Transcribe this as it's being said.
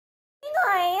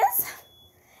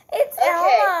It's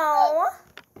Okay, Elmo.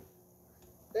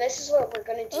 this is what we're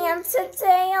gonna do. And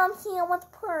today I'm here with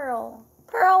Pearl.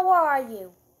 Pearl, where are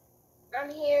you? I'm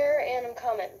here and I'm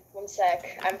coming. One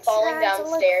sec. I'm falling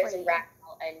downstairs in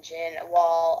Ragdoll Engine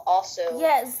while also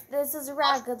Yes, this is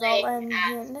Ragdoll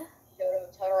Engine.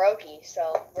 Todoroki,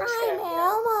 so we're just I'm gonna,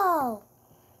 Elmo.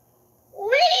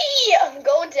 Whee! I'm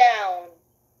going down.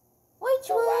 Which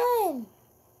one?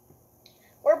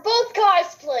 We're both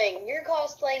cosplaying. You're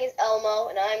cosplaying as Elmo,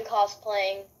 and I'm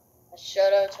cosplaying as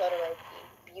Shoto Todoroki.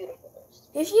 Beautiful.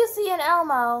 If you see an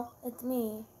Elmo, it's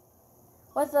me.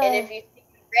 And if you see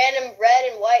a random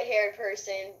red and white haired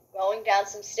person going down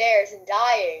some stairs and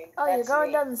dying, oh, that's you're going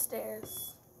me. down the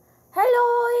stairs.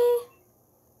 Hello.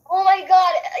 Oh my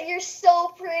God, you're so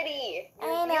pretty. You're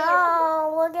I beautiful.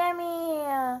 know. Look at me.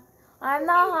 I'm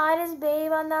the hottest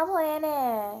babe on the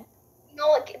planet. You know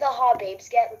what the hot babes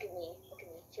get? Look at me. Look at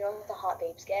me. Do you know what the hot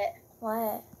babes get?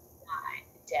 What?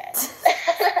 Death.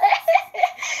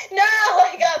 No,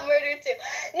 I got murdered too.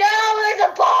 No, there's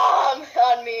a bomb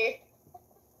on me.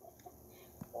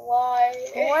 Why?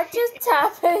 What just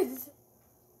happened?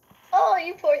 Oh,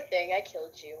 you poor thing. I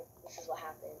killed you. This is what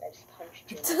happened. I just punched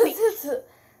you.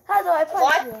 How do I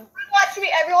punch you? Watch me,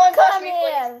 everyone. Come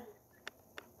here.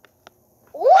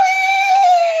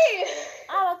 Whee!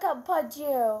 I will come punch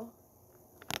you.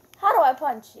 How do I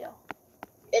punch you?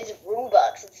 It's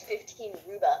Robux. It's 15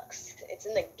 Robux. It's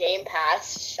in the Game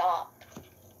Pass shop.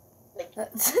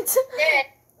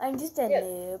 I'm just a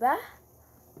noob.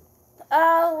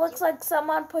 Looks like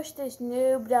someone pushed this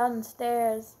noob down the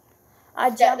stairs.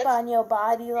 I jump on your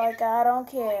body like I don't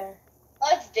care.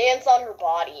 Let's dance on her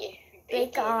body.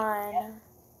 Bacon.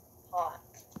 Hot.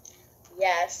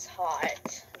 Yes,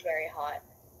 hot. Very hot.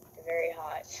 Very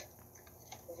hot.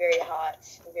 Very hot.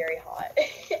 Very hot.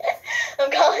 I'm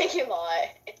calling him hot.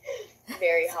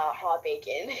 Very hot. Hot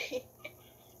bacon.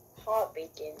 Hot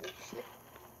bacon.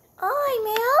 I'm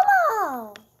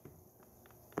Elmo.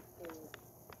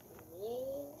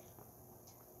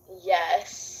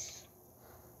 Yes.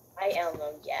 I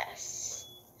Elmo, yes.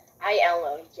 I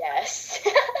Elmo, yes.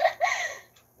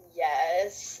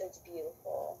 Yes, it's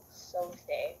beautiful. So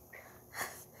thick.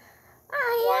 I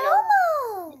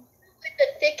Elmo. What the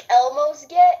thick Elmos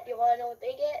get? You want to know what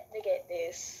they get? They get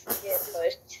this. They get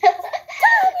pushed.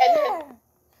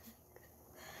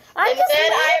 and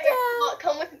then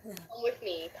come with me. Come with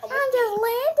me. I'm just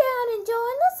laying down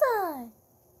enjoying the sun.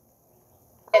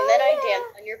 And then I dance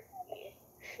on your body.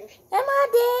 Am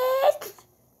I dead?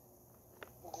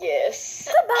 Yes.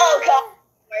 Goodbye. Oh God.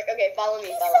 Okay, follow me.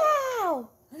 Peace out.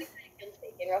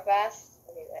 Bacon real fast.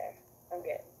 Okay, there. I'm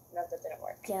good. No, that didn't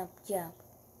work. Jump, jump.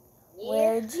 Yeah.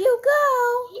 Where'd you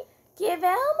go? Give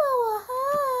Elmo a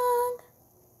hug.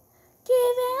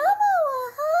 Give Elmo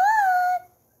a hug.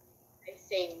 I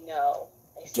say no.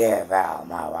 Give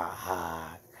Elmo a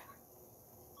hug.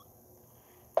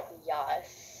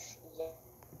 Yes. Yeah.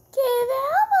 Give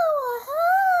Elmo a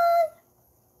hug.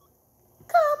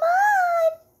 Come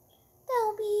on.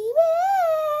 Don't be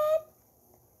bad.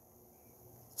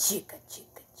 Chica,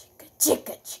 chica, chica,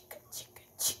 chica, chica, chica,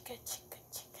 chica, chica,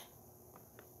 chica.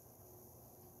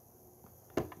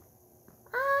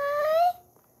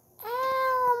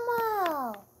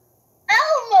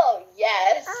 Elmo,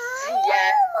 yes.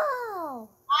 Yes. Elmo.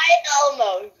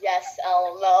 Elmo, yes,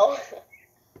 Elmo.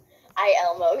 I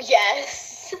Elmo,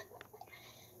 yes.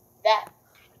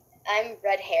 I'm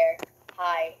red hair.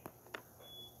 Hi.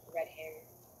 Red hair.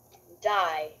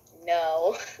 Die.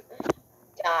 No.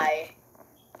 Die.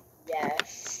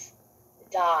 Yes.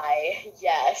 Die.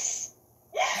 Yes.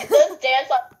 Let's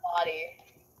dance on the body.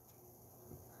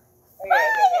 Okay.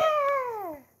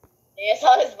 Dance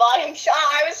on his body.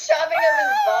 I was shoving up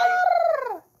his body.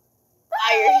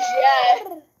 Fire, yes.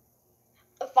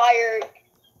 Fire.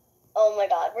 Oh my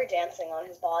God, we're dancing on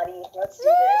his body. Let's do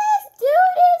this. This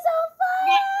dude is on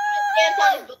fire. Dance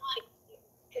on his body.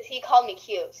 Because he called me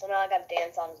cute, so now I gotta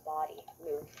dance on his body.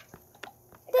 Move.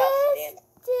 I got to dance.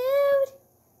 Dude.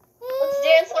 Let's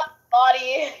dance on his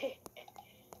body.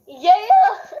 Yeah.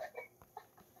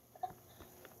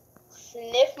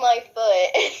 Sniff my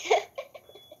foot.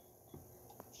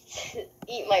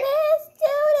 Eat my. This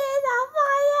dude is on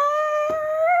fire.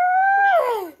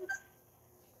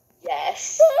 Yes.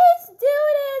 This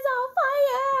dude is on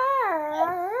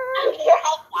fire. You're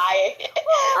all dying.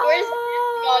 Where's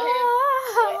on him?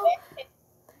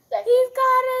 He's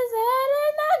got his head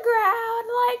in the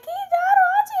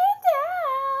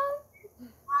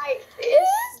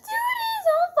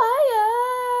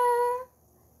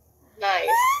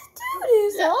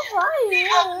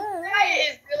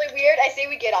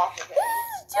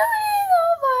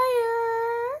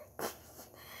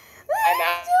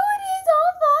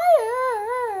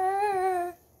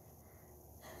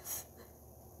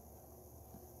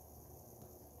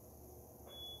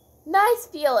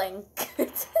feeling.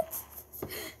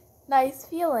 Nice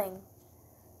feeling.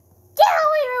 Get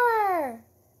away from her!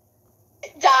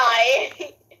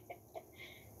 Die.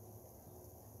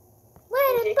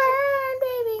 Let it burn,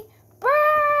 baby.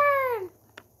 Burn!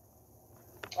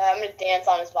 I'm gonna dance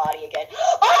on his body again.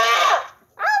 Ah!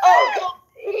 Oh, God.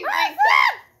 He freaked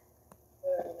out.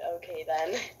 Okay, then.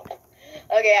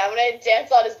 Okay, I'm gonna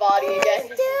dance on his body again. This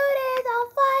dude is on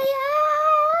fire!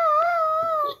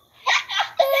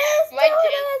 This My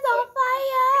dude dance is on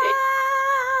fire!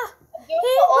 I'm doing He's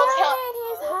the old town. burning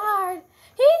his heart.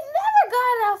 He's never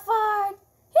gonna fart.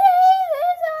 He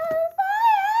is on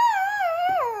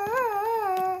fire!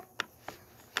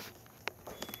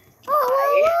 Oh,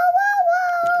 whoa, whoa, whoa,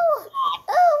 whoa!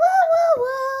 Oh, whoa, whoa,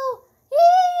 whoa! He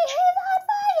is on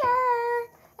fire!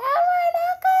 And we're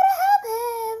not gonna help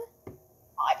him!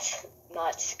 Hot.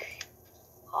 Not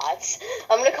hot.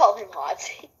 I'm gonna call him hot.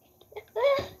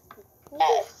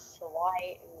 Yes,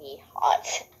 why me hot?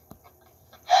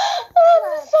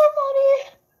 Oh, this is so funny.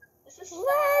 This is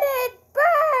Let it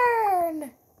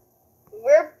burn!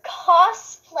 We're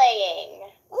cosplaying.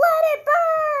 Let it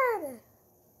burn!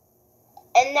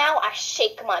 And now I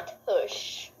shake my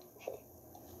tush.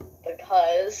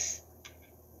 Because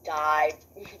die.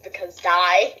 Because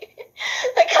die.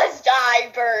 Because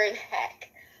die, burn, heck.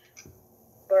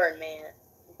 Burn, man.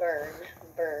 Burn,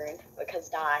 burn. Because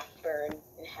die, burn,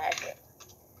 and heck.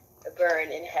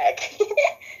 Burn and heck.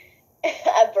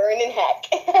 I burn and heck.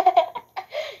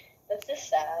 That's just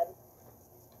sad.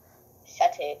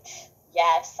 Shut it.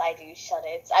 Yes, I do shut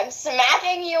it. I'm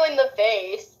smacking you in the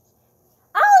face.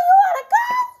 Oh, you wanna go?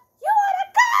 You wanna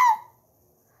go?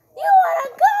 You wanna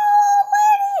go,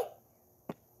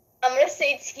 lady? I'm gonna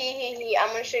say tee-hee-hee. I'm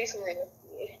gonna show you some real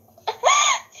speed.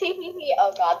 Tee-hee-hee.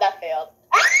 Oh god, that failed.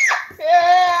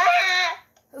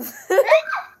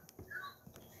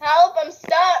 Help, I'm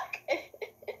stuck.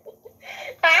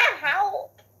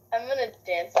 Help. I'm gonna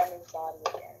dance on his body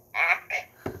again. Ack.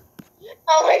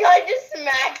 Oh my god, I just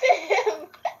smacked him.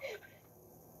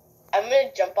 I'm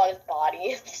gonna jump on his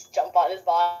body. Just jump on his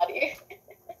body.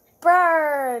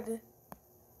 Bird.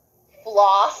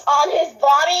 Floss on his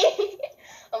body.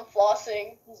 I'm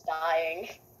flossing. He's dying.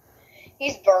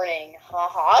 He's burning.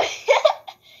 Haha.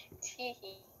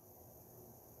 Tee-hee.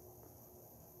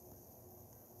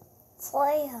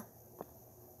 Slayer.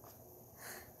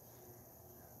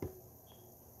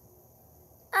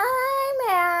 I'm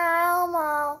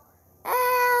Elmo.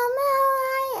 Elmo,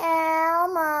 I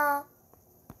Elmo.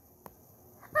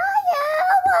 I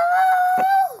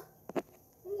Elmo.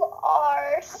 You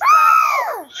are stuck.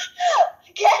 Ah!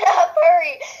 Get up,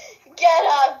 hurry. Get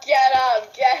up, get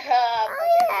up, get up.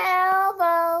 I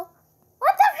Elmo.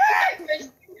 What the fuck? Just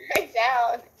right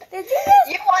down. Did you just...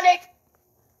 You wanna...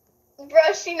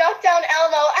 Bro, she knocked down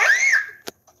Elmo. Ah!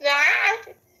 Ah!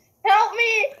 Help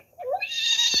me.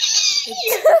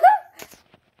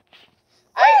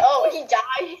 Oh, he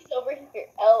died. He's over here.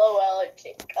 LOL,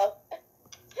 Jacob.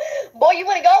 Boy, you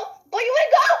wanna go? Boy, you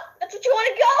wanna go? That's what you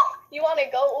wanna go? You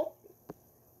wanna go?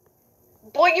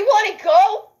 Boy, you wanna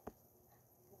go?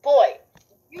 Boy,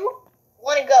 you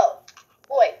wanna go?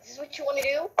 Boy, this is what you wanna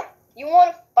do? You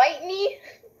wanna fight me?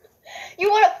 You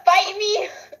wanna fight me?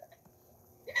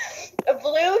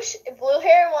 Blue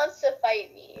hair wants to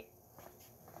fight me.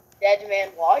 Dead man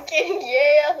walking.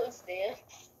 Yeah, let's dance.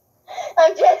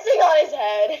 I'm dancing on his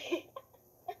head.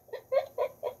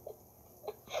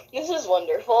 This is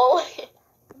wonderful.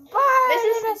 Burn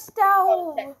in a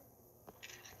stove.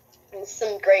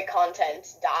 Some great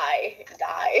content. Die.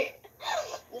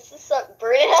 This is some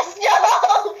burn in a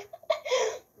stove.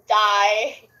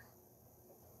 Die.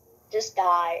 Just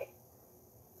die.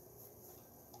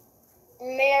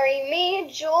 Marry me,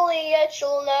 Juliet.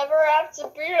 You'll never have to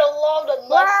be alone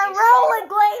unless you We're rolling,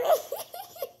 lady.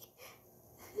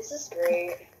 This is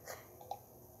great.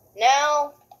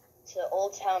 Now to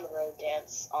Old Town Road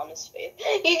dance on his face.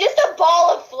 He's just a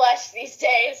ball of flesh these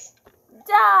days.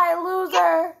 Die,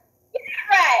 loser. Get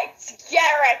wrecked.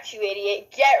 Get wrecked, you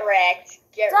idiot. Get wrecked.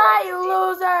 Get Die, wrecked. you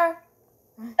loser.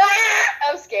 Ah,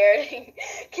 I'm scared.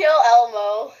 Kill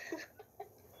Elmo.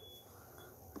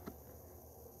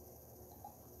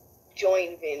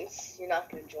 Join Vince. You're not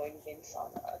gonna join Vince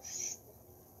on us.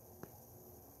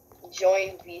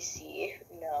 Join VC.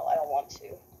 No, I don't want to.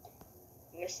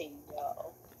 I'm gonna say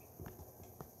no.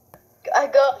 I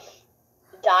go.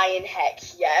 Die in heck.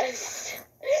 Yes.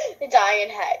 Die in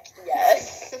heck.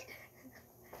 Yes.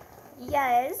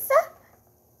 Yes.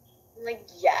 I'm like,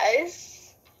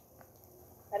 yes.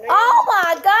 I don't Oh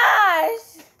my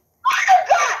gosh. Oh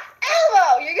god!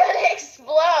 Elmo! You're gonna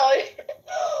explode!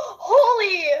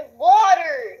 Holy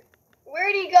water!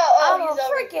 Where'd he go? Oh, I'm he's gonna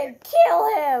over freaking here. kill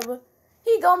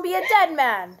gonna be a dead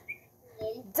man.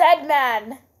 Dead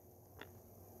man.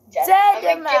 I'm Dead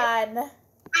like, man. I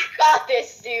got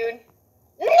this, dude.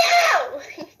 No!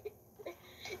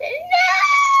 No!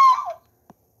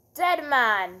 Dead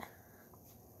man.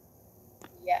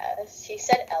 Yes, he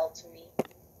said L to me.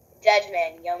 Dead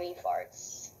man, yummy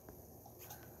farts.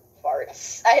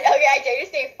 Farts. I dare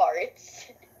to say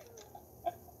farts.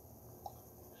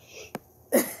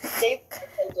 I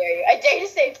dare you. I dare to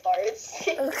say farts.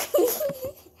 Okay.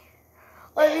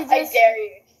 Let me I just. dare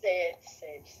you. Say it.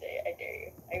 Say it. I dare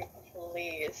you.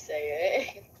 Please say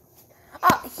it.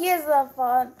 Oh, here's the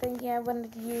font thing I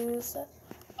wanted to use.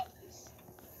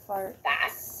 Farts.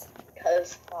 That's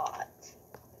cause hot.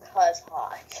 Cause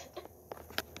hot.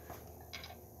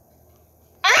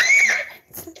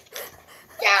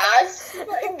 Gasp.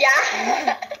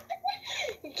 Gasp.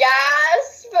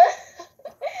 Gasp.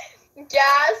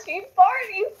 Gasp. You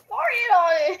farted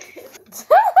on it.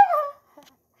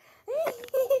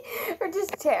 We're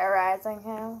just terrorizing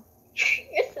him.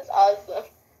 This is awesome.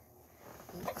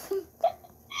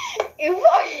 You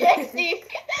farted XD.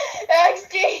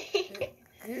 XD.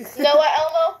 You know what,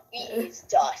 Elmo? He is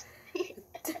dust.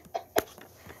 Did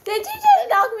you just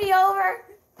knock me over?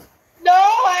 No,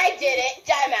 I didn't.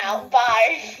 Time out.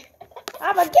 Bye.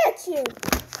 I'ma get you.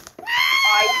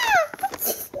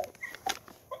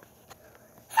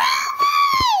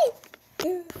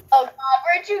 Oh God,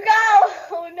 where'd you go?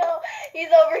 Oh no, he's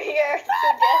over here. So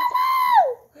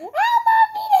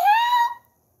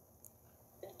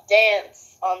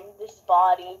dance on this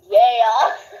body.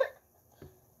 Yeah.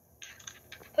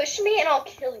 Push me and I'll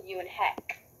kill you in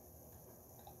heck.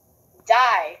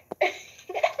 Die.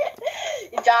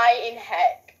 Die in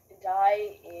heck.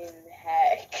 Die in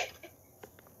heck.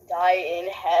 Die in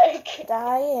heck.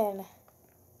 Die in.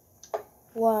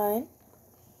 1,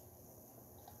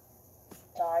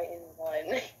 Die in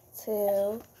 1.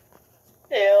 2,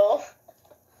 2.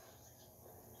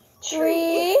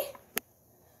 3.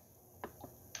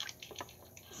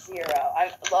 0.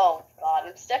 Oh God,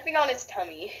 I'm stepping on his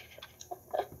tummy.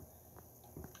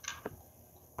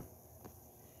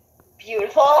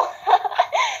 Beautiful.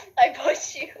 I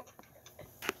push you.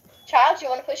 Child, do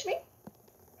you want to push me?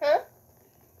 Huh?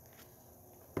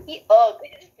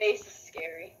 His face is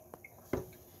scary.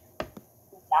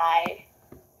 Die.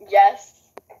 Yes.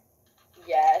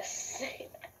 Yes.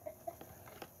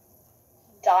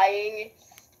 Dying.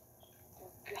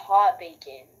 Hot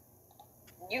bacon.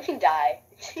 You can die.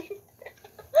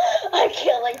 I'm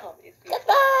killing all these people.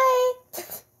 Goodbye.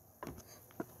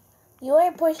 You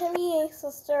ain't pushing me,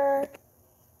 sister.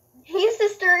 Hey,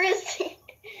 sisters.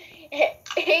 Hey,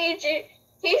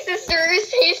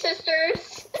 sisters. Hey,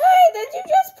 sisters. Hey, did you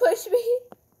just push me?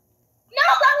 No,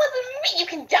 that wasn't me. You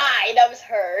can die. That was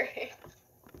her.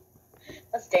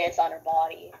 Let's dance on her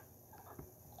body.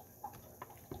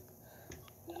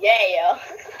 Yeah.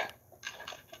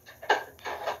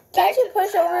 Can't you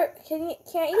push over?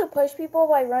 Can't you push people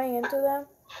by running into them?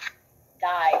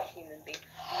 Die, human being.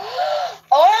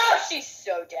 Oh, she's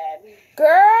so dead.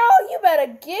 Girl, you better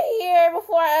get here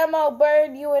before Elmo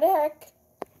burn you in heck.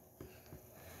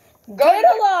 Get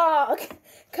along.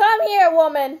 Come here,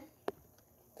 woman.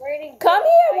 Come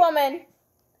here, woman.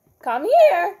 Come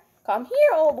here. Come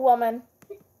here, old woman.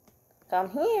 Come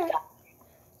here.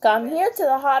 Come here to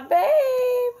the hot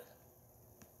babe.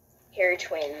 Hair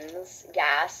twins.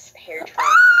 Gasp. Hair twins.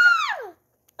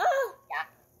 Ah! Yeah.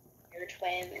 Hair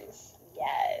twins.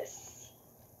 Yes.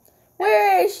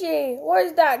 Where is she?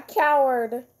 Where's that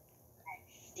coward?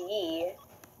 See.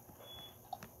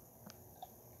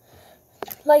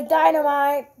 Like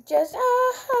dynamite. Just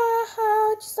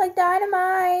just like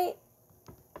dynamite.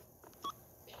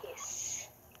 Kiss.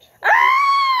 Ah!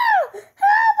 Help!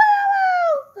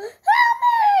 Help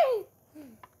me!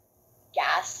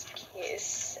 Gasp.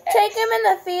 Kiss. Take him in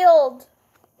the field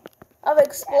of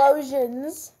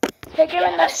explosions. Take him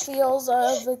in the fields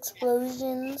of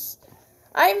explosions.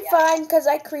 I'm fine because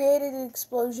I created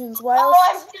explosions. Why else?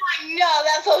 Oh, I'm dying. No,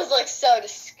 that pose looks so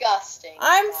disgusting.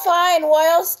 I'm fine. Why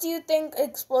else do you think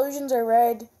explosions are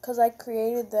red? Because I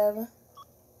created them.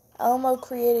 Elmo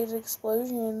created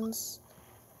explosions.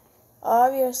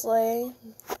 Obviously.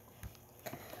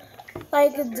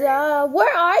 Like, duh.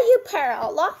 Where are you,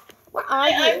 Parola? Where are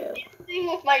you? I'm dancing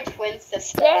with my twin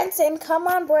sister. Dancing. Come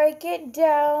on, break it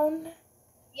down.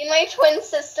 You and my twin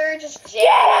sister just jam. Get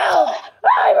out!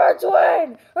 I'm a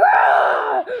twin!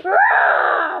 Rah!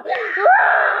 Rah!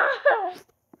 Rah!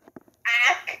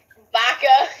 Back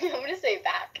up. I'm gonna say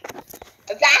back.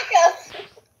 Back up.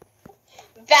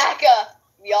 Back up.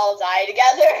 We all die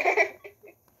together.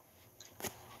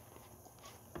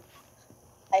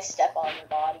 I step on your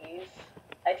bodies.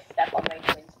 I step on my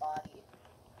twin's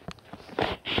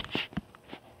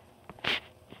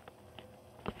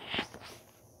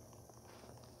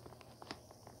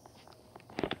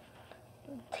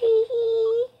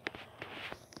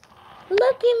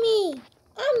me.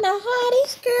 I'm the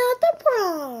hottest girl at the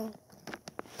prom.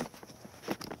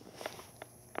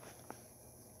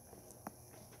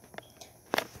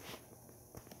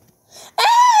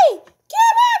 Hey!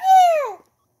 Get back here!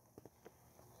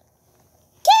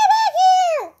 Get back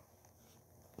here!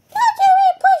 Don't you be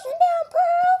pushing down,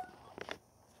 Pearl!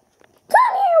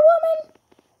 Come here, woman!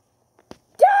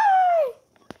 Die!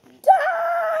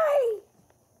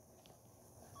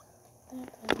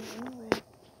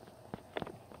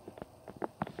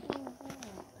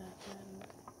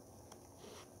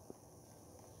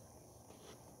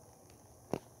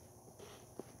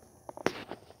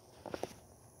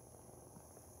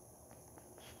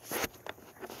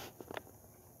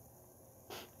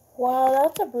 Wow,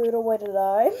 that's a brutal way to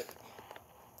die.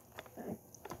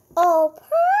 Oh,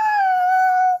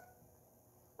 Pearl!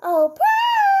 Oh,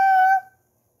 Pearl!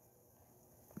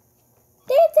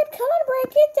 David, come and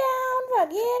break it down.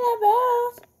 Forget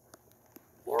about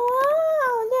your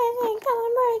dancing, come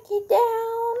and break it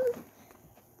down.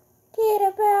 Get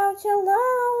about your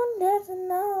loan,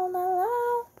 dancing on the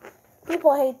low.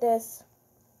 People hate this.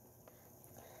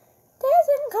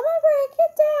 Dancing, come and break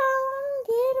it down.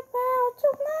 Get about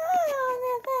your loan.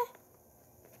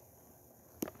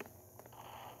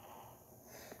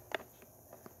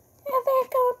 Dancing,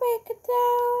 come and break it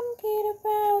down. Get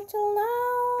about your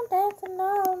loan, dancing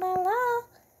on the low.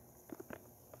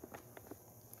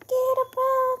 Get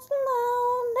about your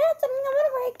loan, dancing, come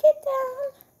and break it down.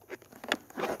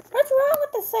 What's wrong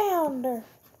with the sounder?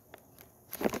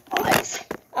 What?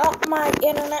 Oh, my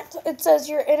internet. It says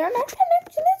your internet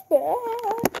connection is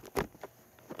bad.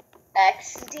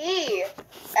 XD.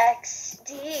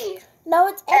 XD. No,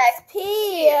 it's XP.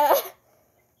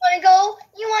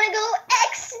 You wanna go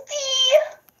XD?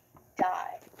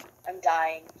 Die. I'm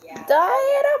dying. Yeah.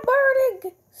 Die in a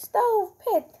burning stove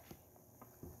pit.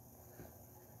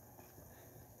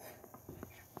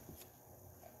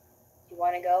 You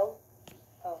wanna go?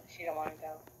 Oh, she don't wanna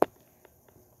go.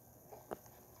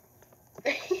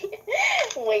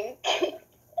 Wink.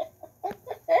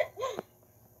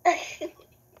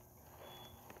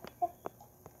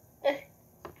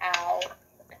 Ow.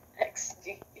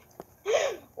 XD.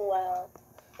 Well.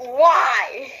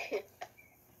 Why?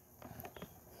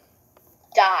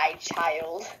 Die,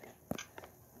 child.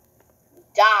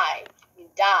 Die.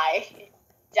 Die.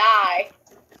 Die.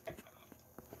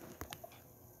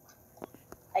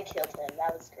 I killed him.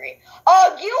 That was great.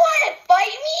 Oh, you want to fight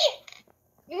me?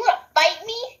 You want to fight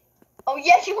me? Oh,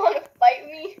 yes, you want to fight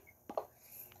me?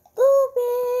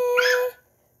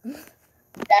 Booby.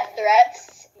 Death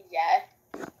threats? Yes.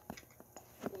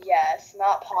 Yes,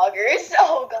 not poggers.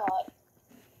 Oh, God.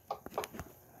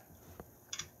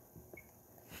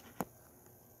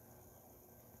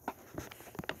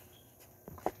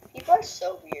 People are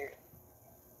so weird.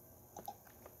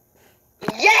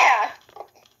 Yeah!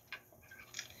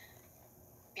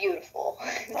 Beautiful.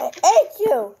 I hate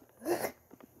you.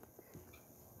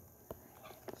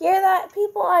 Hear that,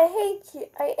 people? I hate you.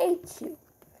 I hate you.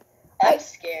 I'm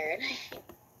scared.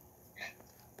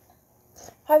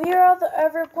 Have you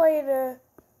ever played a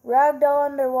ragdoll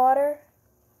underwater?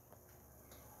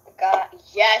 God,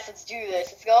 yes, let's do this.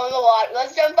 Let's go in the water.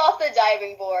 Let's jump off the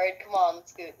diving board. Come on,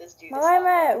 let's do this. No, I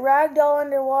meant ragdoll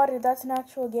underwater. That's an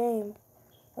actual game,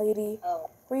 lady. Oh.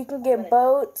 Where you can get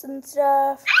boats and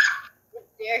stuff.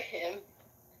 Dare him.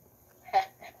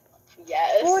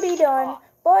 Yes. Booty done.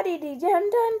 Body done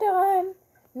done done.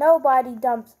 Nobody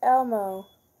dumps Elmo.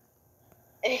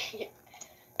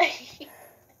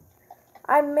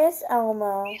 I miss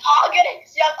Elmo. We all gonna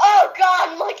jump. Oh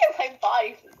God! Look at my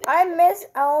body. I miss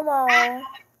Elmo.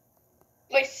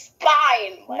 My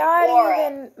spine. My Not aura.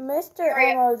 even Mr.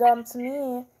 Elmo dumps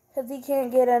me because he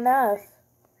can't get enough.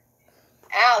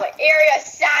 Ow! My area of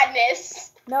sadness.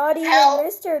 Not even Help.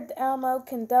 Mr. Elmo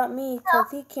can dump me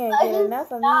because he can't get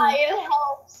enough of me.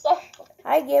 Help someone.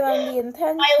 I give him the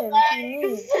attention he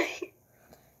needs.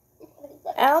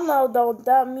 Elmo don't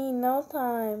dump me no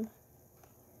time.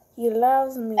 He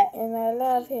loves me and I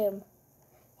love him.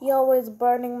 He always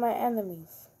burning my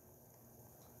enemies.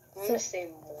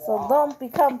 So don't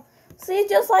become... See,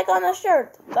 just like on the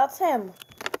shirt. That's him.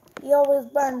 He always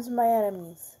burns my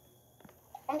enemies.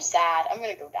 I'm sad. I'm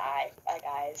gonna go die. Bye,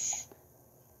 guys.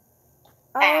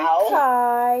 I'm Ow.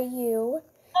 Caillou.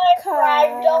 I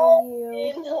cried all Caillou.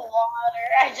 in the water.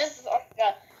 I'm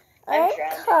I'm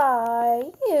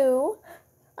drowning. Caillou.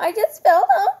 I just fell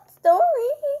out stories.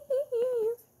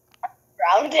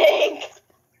 Drowning.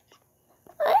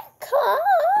 I'm Caillou.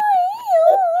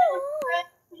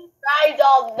 Cried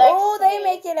all next Oh, to they me.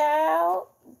 make it out.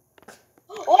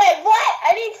 Wait, what?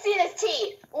 I didn't see this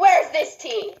tea. Where's this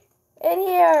tea? In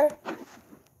here.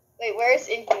 Wait, where's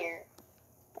in here?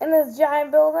 In this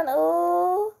giant building.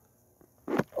 Ooh.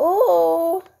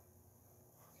 Ooh.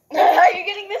 Are you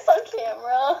getting this on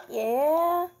camera?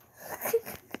 Yeah.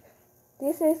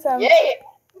 This is some. Yeah.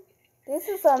 This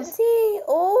is some tea.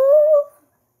 Ooh.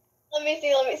 Let me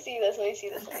see this.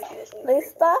 Please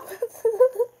stop.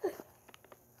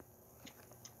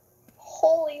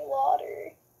 Holy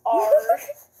water. R.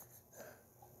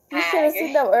 You should have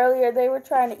seen them earlier. They were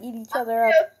trying to eat each other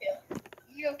up.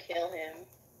 You kill him.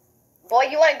 Boy,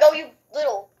 you wanna go, you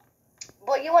little.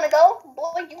 Boy, you wanna go?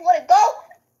 Boy, you wanna go?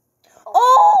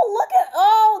 Oh, look at.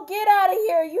 Oh, get out of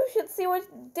here. You should see what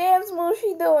damn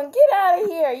Smooshy doing. Get out of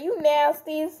here. You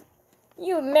nasties.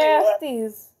 You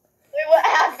nasties. Wait, what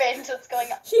happened? What's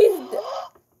going on? She's. You don't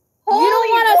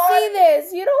want to see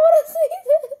this. You don't want to see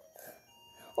this.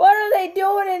 What are they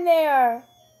doing in there?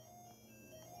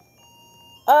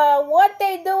 What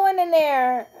they doing in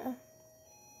there?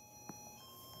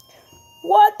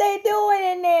 What they doing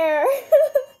in there?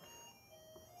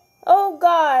 Oh,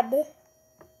 God.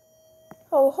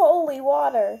 Oh, holy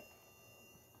water.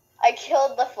 I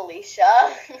killed the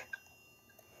Felicia.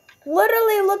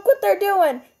 Literally, look what they're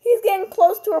doing. He's getting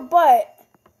close to her butt.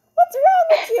 What's wrong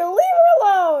with you? Leave her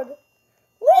alone.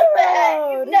 Leave her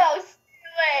alone. No,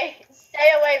 stay away.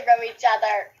 Stay away from each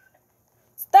other.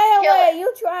 Stay away.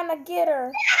 You trying to get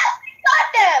her. Got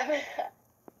them.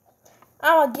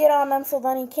 I'm going to get on them so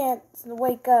then he can't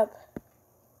wake up.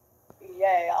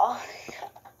 Yeah.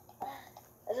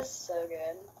 This is so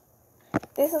good.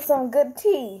 This is some good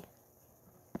tea.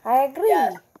 I agree.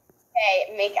 Yeah. Hey,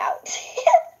 make out.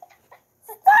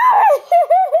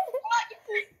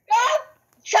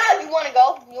 Child, you wanna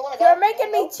go? You wanna go? You're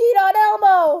making me cheat on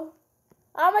Elmo.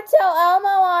 I'm gonna tell Elmo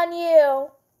on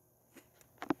you.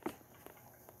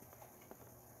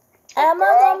 Elmo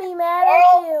gonna be mad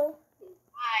at you.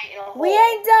 We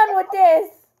ain't done with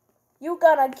this. You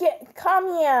gonna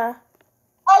come here.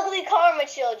 Ugly karma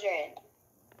children.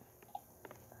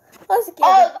 Let's get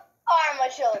Ugly karma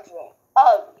children.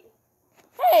 Ugly.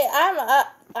 Hey,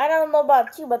 I don't know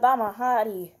about you, but I'm a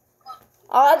hottie.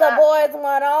 All the boys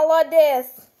want all of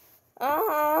this.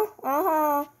 All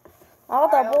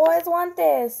the boys want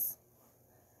this.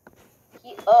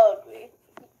 He ugly.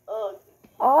 He ugly.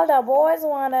 All the boys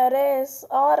want this.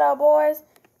 All the boys,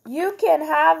 you can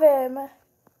have him.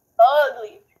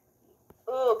 Ugly.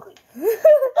 Ugly.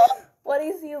 What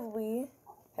is we?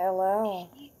 Hello.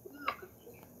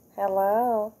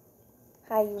 Hello.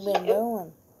 How you been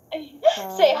doing?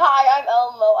 Say hi, I'm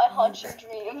Elmo. I haunt your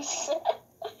dreams.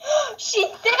 She's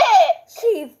thick.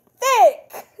 She's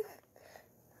thick.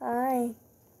 Hi.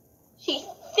 She's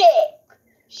thick.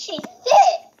 She's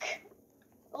thick.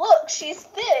 Look, she's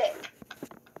thick.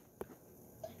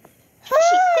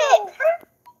 She's thick.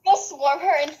 Go swarm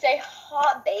her and say,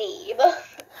 hot babe.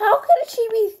 How could she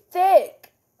be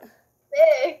thick?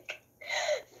 Thick.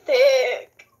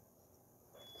 Thick.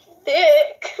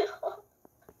 Thick.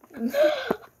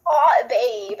 Hot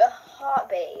babe. Hot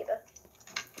babe.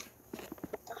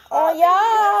 Oh,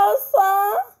 yes.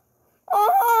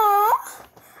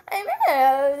 I'm in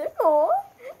it.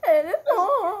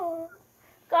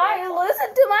 Guys,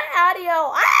 listen to my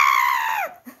audio. Ah!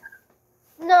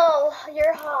 No,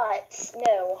 you're hot.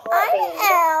 No, hot babe.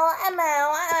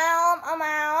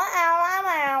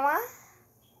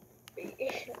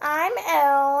 I'm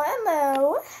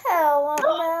Elmo.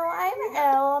 I'm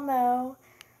Elmo.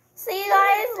 See,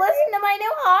 guys, listen to my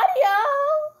new audio.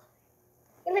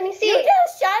 Let me see. You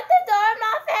just shut the door in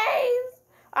my face.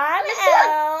 I'm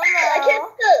Elmo.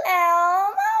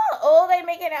 Elmo. Oh, they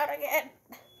make it out again.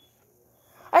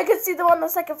 I can see them on the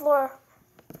second floor.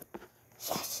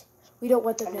 Shh. We don't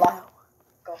want them to know.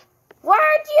 Go.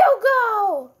 Where'd you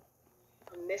go?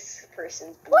 This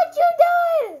person's. What you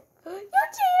doing? You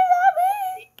cheated on me.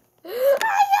 You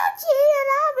cheated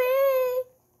on me.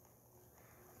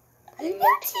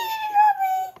 You cheated on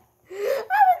me. I'm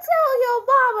gonna tell your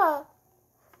mama.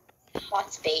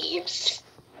 Hot babes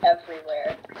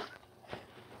everywhere.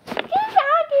 Get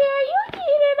back here. You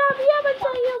cheated on me. I'm gonna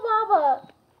tell your mama.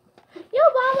 Your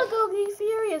mama gonna be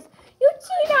furious. You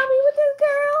cheated on me with this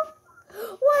girl?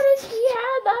 What does she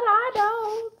have that I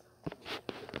don't?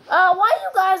 Why you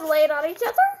guys laying on each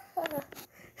other?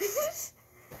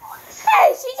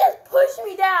 Hey, she just pushed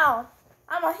me down.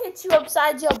 I'm gonna hit you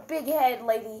upside your big head,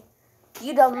 lady.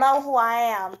 You don't know who I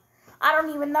am. I don't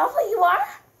even know who you are.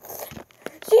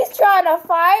 She's trying to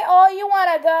fight. Oh, you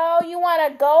want to go? You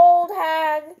want a gold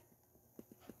hag?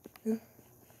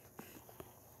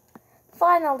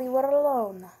 Finally, we're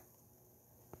alone.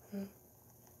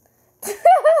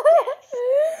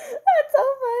 That's so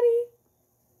funny.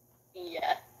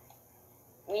 Yeah.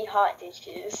 We hot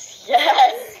dishes.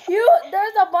 Yes.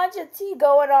 There's a bunch of tea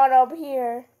going on up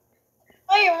here.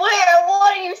 Wait, where?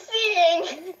 What are you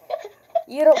seeing?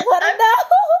 You don't want to know?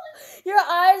 Your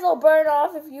eyes will burn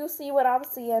off if you see what I'm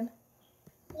seeing.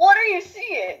 What are you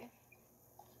seeing?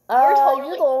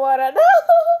 You don't want to know.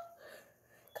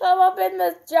 Come up in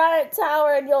this giant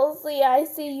tower and you'll see. I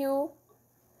see you.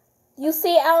 You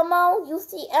see Elmo? You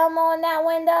see Elmo in that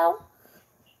window?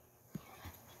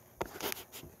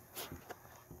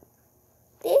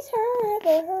 This hurt.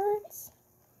 It hurts.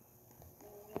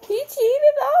 He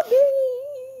cheated on me.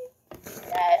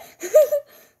 Yes.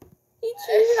 He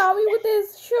cheated on me with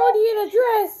this shorty in a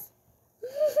dress.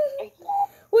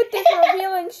 With this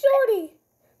revealing shorty.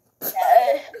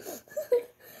 Yes.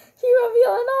 She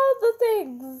revealing all the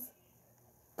things.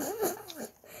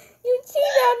 You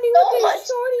cheated on me with this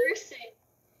shorty. Mercy.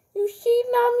 You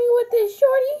cheating on me with this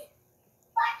shorty.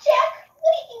 Jack,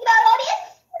 what do you think about audience?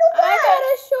 I got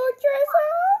a short dress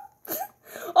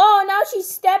on. Oh, now she's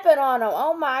stepping on him.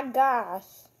 Oh my gosh.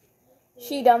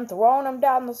 She done thrown him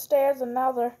down the stairs and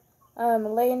now they're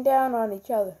laying down on each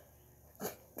other.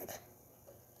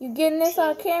 You getting this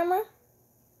on camera?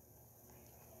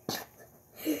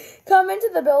 Come into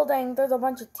the building. There's a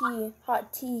bunch of tea.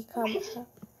 Hot tea. Come.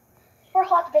 For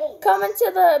hot babes. Come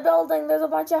into the building. There's a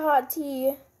bunch of hot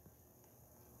tea.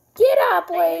 Get up,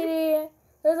 lady.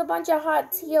 There's a bunch of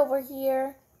hot tea over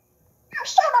here.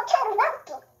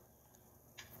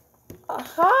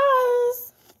 Hi.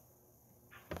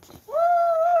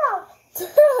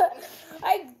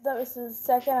 This is the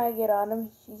second I get on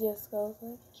him, she just goes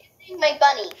like, my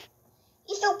bunny.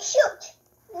 He's so cute.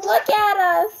 Look at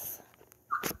us.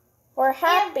 We're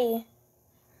happy.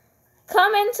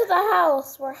 Come into the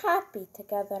house. We're happy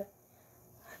together.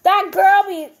 That girl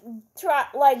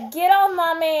get on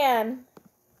my man.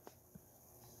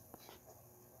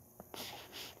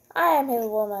 I am his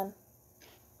woman.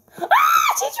 Ah!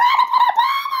 She's trying to put a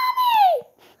bomb on me!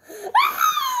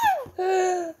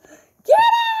 Ah! Get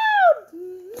out!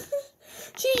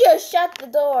 She just shut the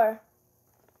door.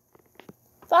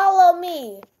 Follow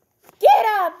me. Get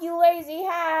up, you lazy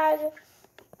hag.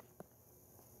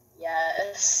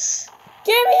 Yes.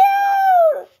 Get me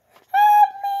out!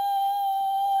 Help me!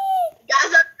 Guys,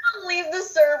 I'm gonna leave the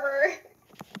server.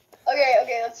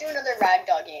 Okay, let's do another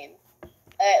ragdoll game.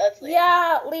 Alright, let's leave.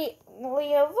 Yeah, leave.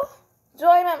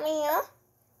 Join me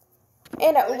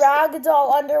in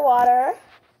ragdoll underwater.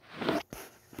 I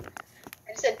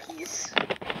just said peace.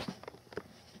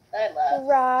 I left.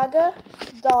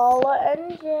 Ragdoll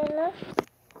engine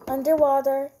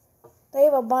underwater. They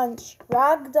have a bunch.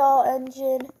 Ragdoll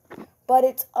engine, but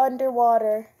it's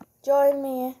underwater. Join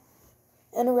me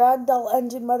in ragdoll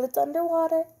engine, but it's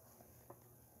underwater.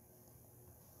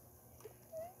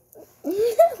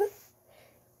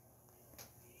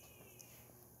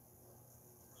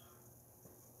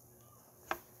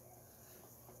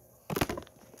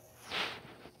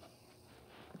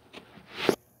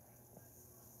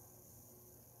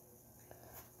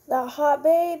 The hot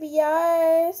baby,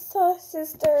 yes,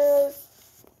 sisters.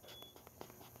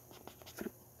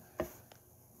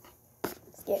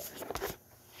 Skip.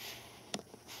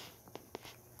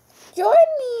 Join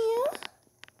me.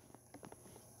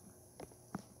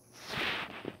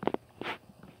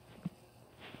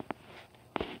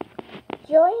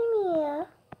 Join me.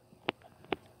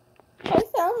 I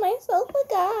found myself a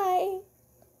guy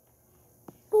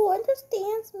who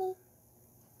understands me.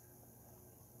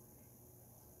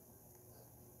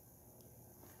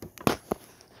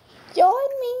 Join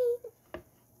me.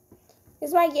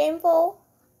 Is my game full?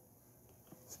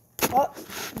 Oh,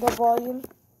 the volume.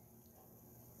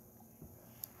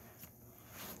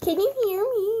 Can you hear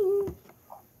me?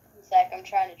 One sec, I'm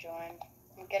trying to join.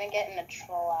 I'm gonna get in a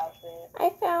troll outfit. I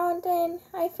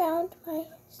found my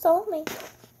soulmate.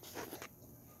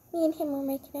 Me and him were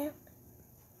making out.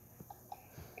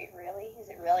 Wait, really? Is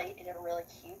it really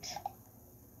cute?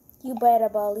 You better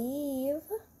believe.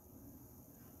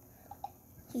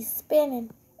 He's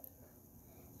spinning.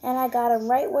 And I got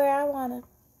him right where I want him.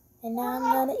 And now I'm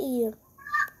gonna eat him.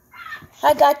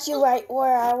 I got you right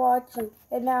where I want you.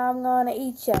 And now I'm gonna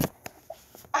eat you.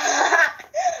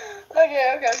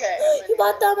 Okay. You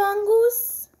bought the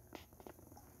mongoose?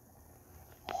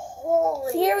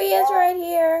 Holy Here he is right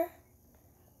here.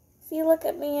 See, look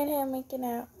at me and him making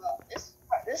out. Well,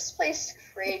 this place is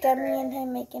crazy. Look at me and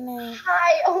him making out.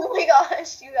 Hi, oh my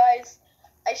gosh, you guys.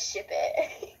 I ship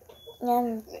it.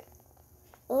 And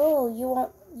oh, you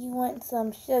want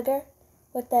some sugar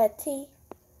with that tea?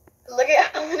 Look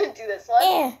at I'm gonna do this.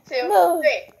 1, 2, move.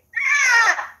 3.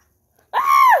 Ah!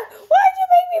 Ah! Why'd you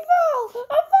make me fall?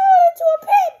 I'm falling into a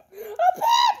pit! A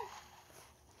pit!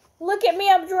 Look at me,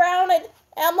 I'm drowning.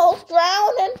 Elmo's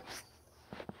drowning.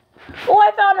 Oh,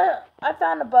 I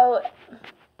found a boat.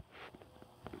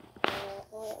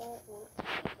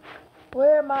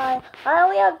 Where am I? I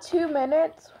only have 2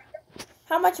 minutes.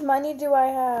 How much money do I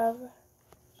have?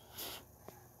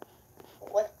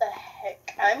 What the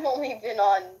heck? I've only been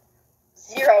on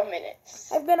 0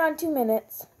 minutes. I've been on 2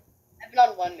 minutes. I've been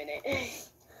on 1 minute.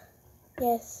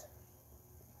 Yes.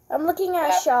 I'm looking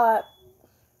at a shop.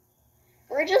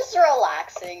 We're just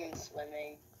relaxing and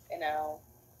swimming, you know.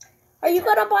 Are you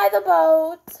gonna buy the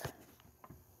boat?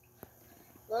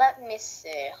 Let me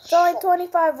see. It's only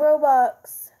 25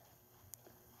 Robux.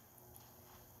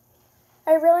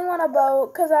 I really want a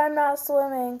boat because I'm not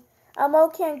swimming. Elmo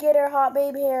can't get her hot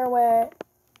babe hair wet.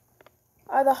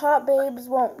 Or the hot babes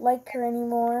won't like her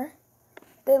anymore.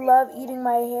 They love eating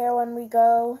my hair when we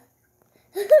go.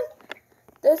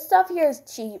 This stuff here is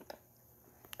cheap.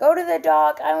 Go to the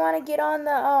dock. I want to get on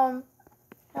the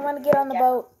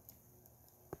boat.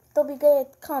 There'll be good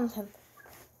content.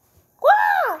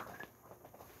 Wah!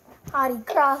 Hottie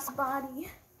crossbody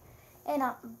and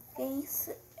a vase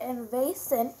and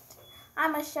vasant.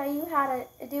 I'm gonna show you how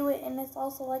to do it, and it's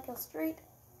also like a street.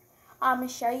 I'm gonna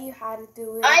show you how to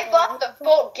do it. I bought the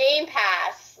boat game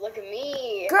pass. Look at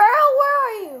me. Girl, where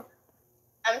are you?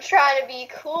 I'm trying to be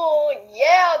cool.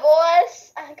 Yeah,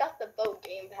 boys. I got the boat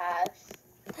game pass.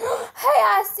 Hey,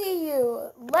 I see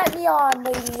you. Let me on,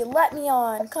 lady. Let me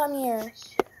on. Come here.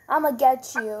 I'ma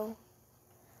get you.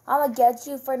 I'ma get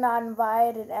you for not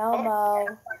inviting Elmo.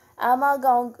 Elmo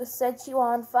gonna set you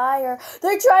on fire.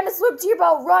 They're trying to swim to your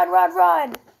boat. Run, run, run.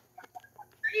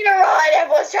 I need to run.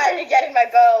 Everyone's trying to get in my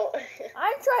boat.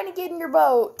 I'm trying to get in your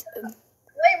boat.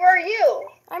 Wait, where are you?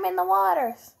 I'm in the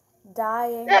water.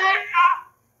 Dying.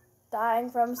 Dying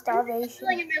from starvation.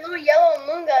 I'm in my little yellow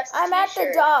Among Us I'm at the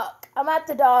t-shirt. dock. I'm at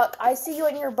the dock. I see you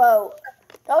in your boat.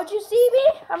 Don't you see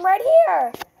me? I'm right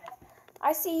here.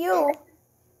 I see you.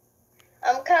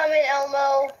 I'm coming,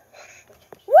 Elmo.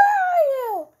 Where are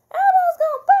you? Elmo's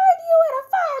gonna burn you in a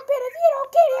fire pit if you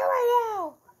don't get here right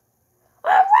now.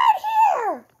 I'm right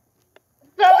here.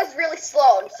 That was really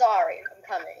slow. I'm sorry. I'm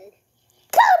coming.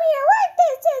 Come here right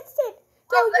this instant.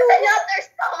 There's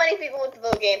so many people with the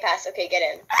boat game pass. Okay, get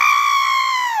in.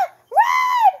 Ah!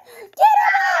 Run! Get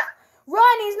off!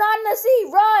 Run! He's not in the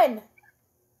seat. Run!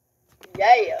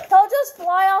 Yeah. He'll just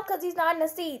fly off because he's not in the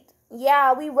seat.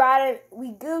 Yeah, we ride it.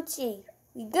 We Gucci.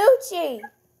 We Gucci.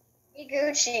 We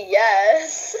Gucci,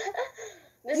 yes.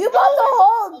 You bought the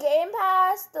whole game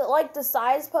pass, the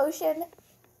size potion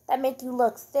that make you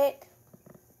look thick.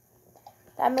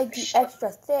 That make you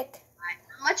extra thick.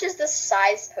 How much is the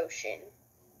size potion?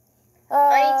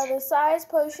 The size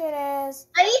potion is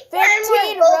I need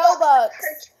 15 Robux.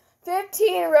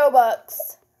 15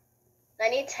 Robux. I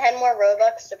need 10 more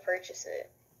Robux to purchase it.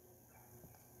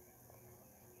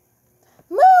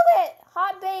 Move it!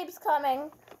 Hot babe's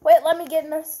coming. Wait, let me get in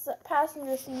the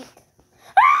passenger seat.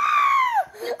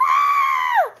 Ah!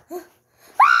 Ah! Ah!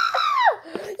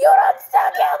 You don't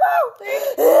suck, Elmo!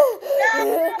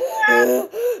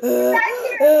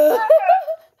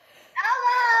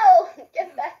 Elmo!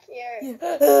 Get back here.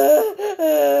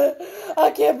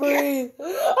 I can't breathe.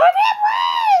 I can't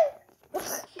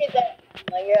breathe!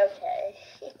 You're okay.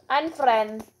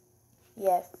 Unfriend.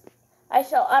 Yes. I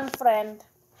shall unfriend.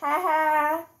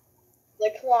 Haha.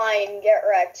 Decline. Get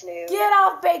wrecked, noob. Get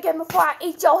off, bacon, before I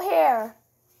eat your hair.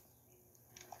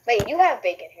 Wait, you have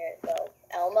bacon hair, though.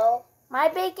 Elmo? My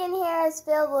bacon hair is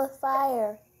filled with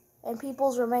fire and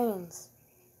people's remains.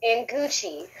 In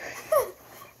Gucci.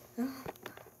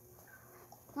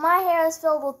 My hair is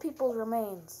filled with people's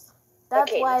remains.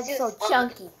 That's Okay, why this it's so is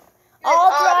chunky.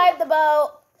 I'll drive the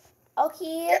boat.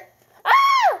 Okay.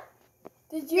 Ah!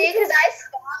 Did you? See, because I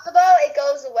spawn the boat, it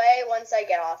goes away once I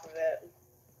get off of it.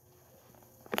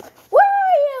 Where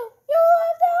are you? You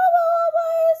left Elmo all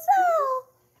by yourself.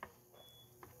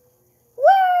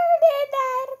 Where did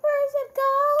that person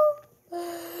go?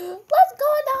 Let's go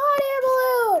in the hot air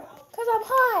balloon, because I'm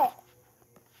hot.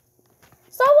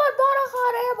 Someone bought a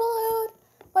hot air balloon,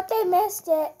 but they missed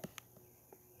it.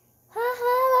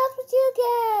 Haha, that's what you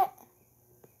get.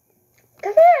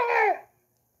 Come here!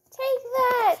 Take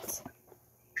that.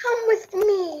 Come with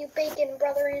me, you bacon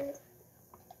brethren.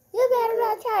 You better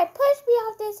not try to push me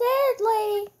off this edge,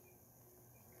 lady.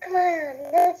 Come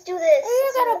on, let's do this. Or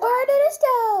you're going to burn in the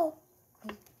stove.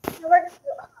 We're gonna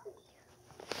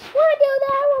Why do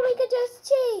that when we could just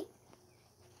cheat?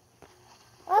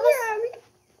 I'm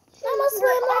gonna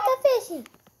swim like a fishy.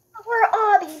 We're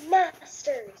obby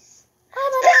masters.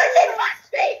 I'm a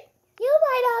Straight. You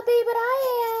might not be, but I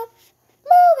am.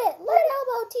 Move it. Let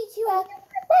Elmo teach you how. Let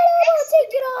Elmo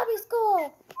take you to hobby school.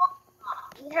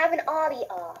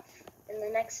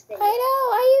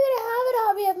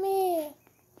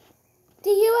 Do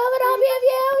you have an obby of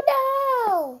you?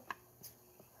 No.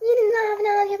 You do not have an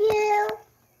obby of you.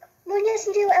 Well, yes,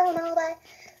 you do, Elmo, but...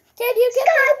 Can you get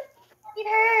that? Get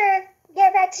her.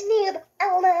 Get back to noob,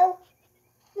 Elmo.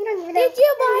 You don't even know. Did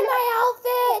you buy my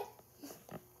outfit?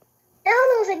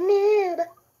 Elmo's a noob.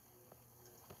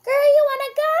 Girl, you want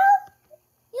to go?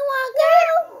 You want to go?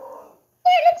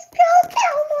 Yeah, let's go,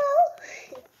 Elmo.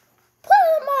 Put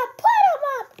them up. Put them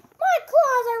up. My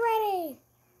claws are ready.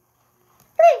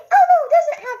 Wait, Elmo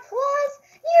doesn't have claws.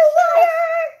 You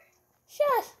liar.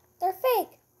 Shush. They're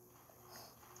fake.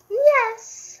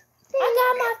 Yes. I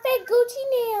got my fake Gucci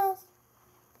nails.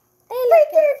 They look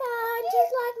fine,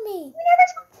 just like me. We never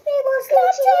talked to people. Stop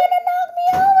trying to knock me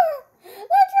over.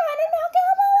 They're trying to knock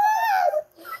Elmo off.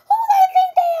 Who they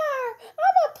think they are?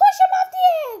 I'm going to push them off the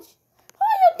edge. Who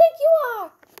you think you are?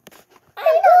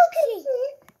 I'm Gucci.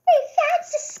 Hey, that's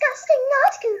disgusting.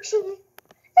 Not Gucci.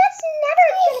 That's never I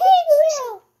going to be hate Gucci. you.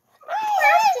 I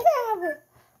hate them.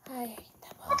 I hate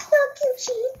them all. That's not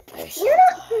Gucci. You're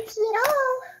not Gucci at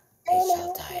all.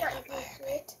 Elmo, you're not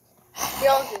Gucci. You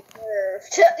don't deserve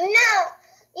to. No!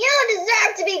 You don't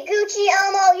deserve to be Gucci,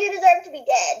 Elmo. You deserve to be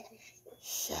dead.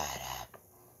 Shut up,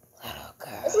 little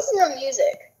girl. Let's listen to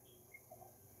music.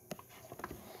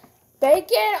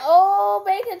 Bacon? Oh,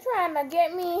 Bacon trying to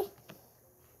get me.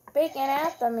 Bacon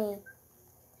after me.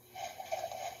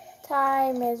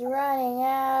 Time is running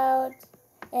out,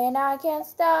 and I can't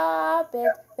stop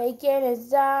it. Bacon is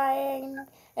dying,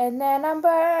 and then I'm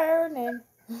burning.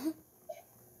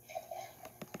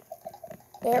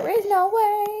 There is no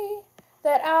way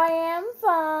that I am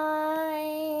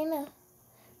fine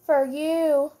for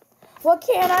you. What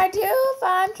can I do if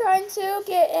I'm trying to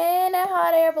get in a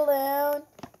hot air balloon?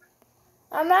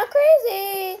 I'm not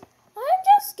crazy. I'm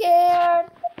just scared.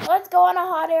 Let's go on a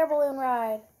hot air balloon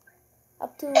ride.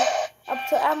 Up to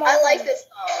Emma. I like this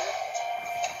song.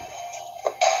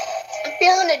 I'm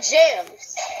feeling the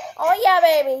jams. Oh yeah,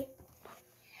 baby.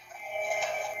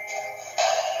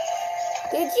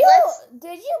 Did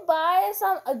you buy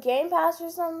a Game Pass or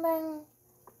something?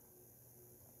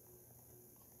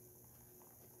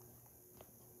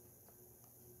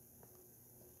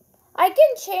 I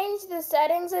can change the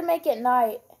settings and make it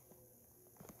night.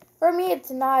 For me,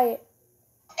 it's night.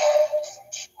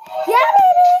 Yeah,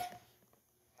 baby.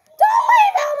 Don't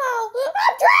leave, Elmo.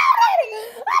 I'm drowning.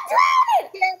 I'm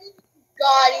drowning.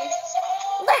 God.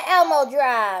 Let Elmo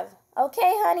drive.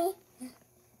 Okay, honey?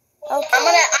 Okay. I'm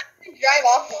gonna drive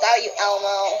off without you,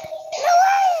 Elmo. No,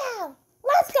 I am.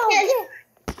 Let's go.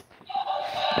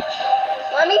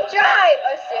 Let me drive.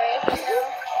 Oh, seriously now?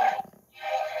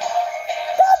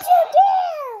 Don't you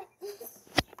dare.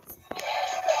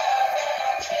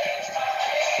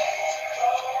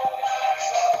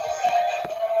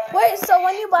 Wait, so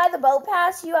when you buy the boat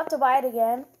pass, you have to buy it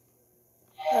again?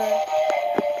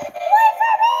 Wait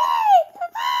for me!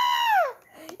 Ah!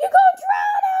 You gonna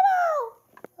drown, Elmo!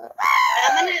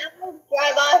 I'm gonna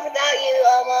drive off without you,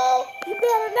 Elmo. You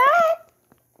better not.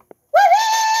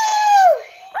 Woohoo!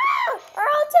 Ah! Or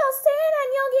I'll tell Santa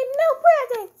and you'll get no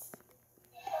presents.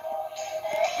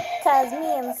 Cause me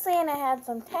and Santa had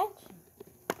some tension.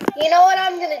 You know what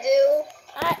I'm gonna do?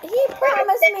 He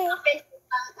promised me.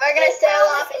 We're gonna sail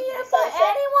off into the sunset. Put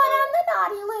anyone on the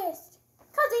naughty list.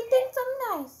 Cause he thinks I'm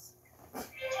nice.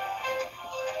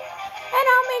 And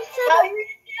I'll make sure We're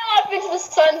gonna sail off into the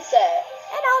sunset.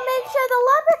 And I'll make sure the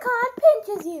leprechaun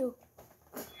pinches you.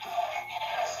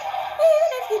 Even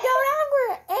if you don't have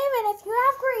even if you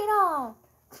have green on.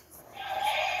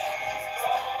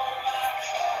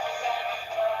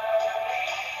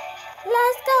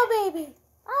 Let's go, baby.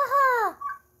 Uh-huh.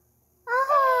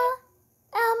 Uh-huh.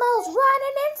 Elmo's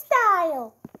running in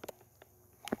style.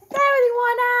 If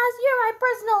everyone asks, you're my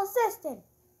personal assistant.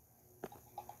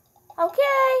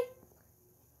 Okay?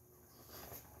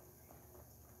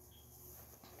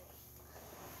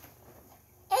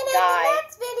 And in the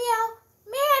next video,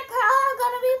 me and Pearl are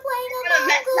going to be playing We're gonna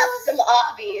mess up some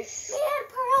obbies. Me and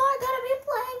Pearl are going to be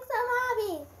playing some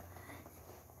obbies.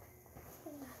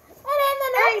 And in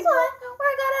the next one,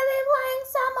 we're going to be playing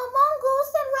some Among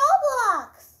Us and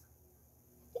Roblox.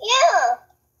 Yeah.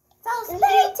 So stay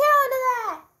tuned to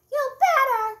that. You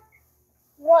better.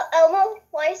 What, Elmo?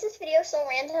 Why is this video so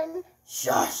random?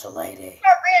 Shush, lady. It's a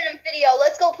random video.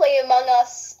 Let's go play Among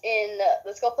Us in.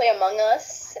 Let's go play Among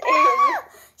Us in.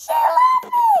 She left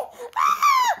me.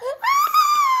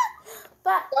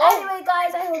 But anyway,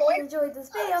 guys, I hope you enjoyed this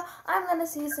video. I'm gonna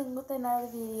see you soon with another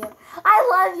video. I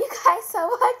love you guys so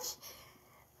much.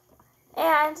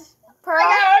 And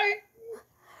Pearl,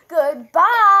 goodbye.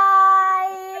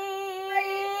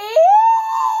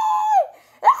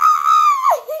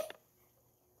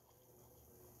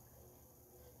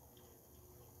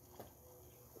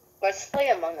 Let's play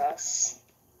Among Us.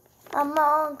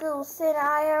 Among Us in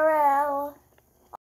IRL.